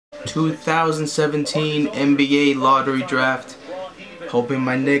2017 NBA lottery draft. Hoping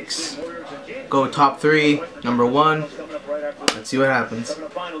my Knicks go top 3, number 1. Let's see what happens.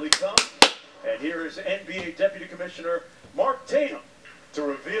 And here is NBA Deputy Commissioner Mark Tatum to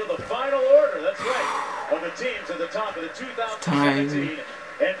reveal the final order. That's right, of the teams at the top of the 2017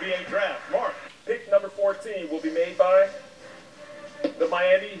 NBA draft. Mark, pick number 14 will be made by the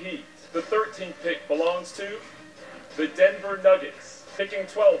Miami Heat. The 13th pick belongs to the Denver Nuggets. Picking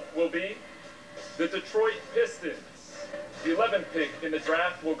 12th will be the Detroit Pistons. The 11th pick in the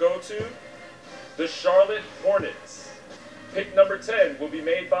draft will go to the Charlotte Hornets. Pick number 10 will be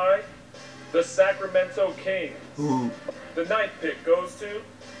made by the Sacramento Kings. Ooh. The 9th pick goes to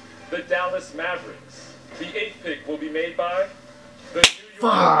the Dallas Mavericks. The 8th pick will be made by the New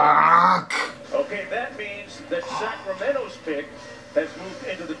York Knicks. Okay, that means that Sacramento's pick has moved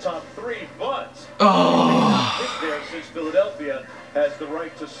into the top 3, but pick there since Philadelphia has the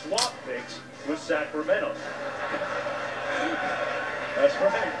right to swap picks with Sacramento. That's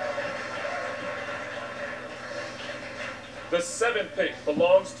right. The 7th pick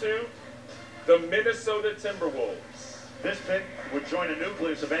belongs to the Minnesota Timberwolves. This pick would join a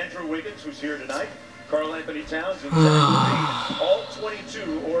nucleus of Andrew Wiggins, who's here tonight, Karl Anthony Towns, and Zach LaVine, all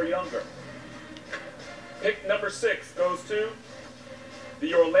 22 or younger. Pick number 6 goes to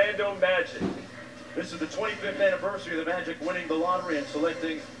the Orlando Magic. This is the 25th anniversary of the Magic winning the lottery and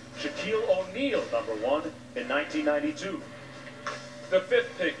selecting Shaquille O'Neal, number 1, in 1992. The 5th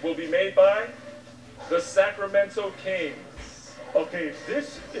pick will be made by the Sacramento Kings. Okay,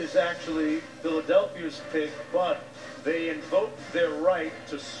 this is actually Philadelphia's pick, but they invoked their right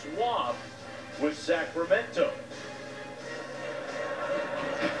to swap with Sacramento.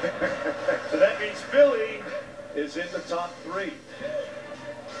 So that means Philly is in the top 3.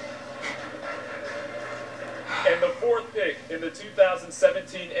 And the 4th pick in the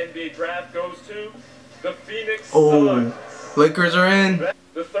 2017 NBA draft goes to the Phoenix Suns. Lakers are in.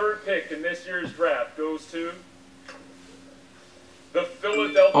 The 3rd pick in this year's draft goes to the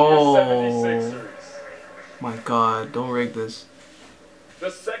Philadelphia 76ers. My God, don't rig this. The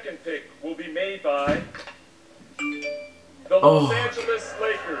 2nd pick will be made by the Los Angeles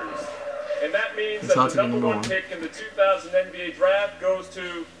Lakers. And that means that the number 1 pick in the 2000 NBA draft goes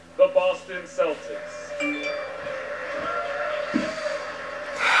to the Boston Celtics.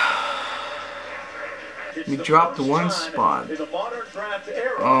 We dropped 1 spot.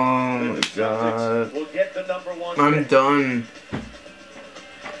 Oh my God. I'm done.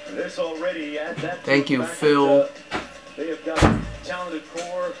 Thank you, Phil. They have got a talented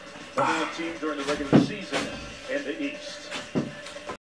core team during the regular season in the East.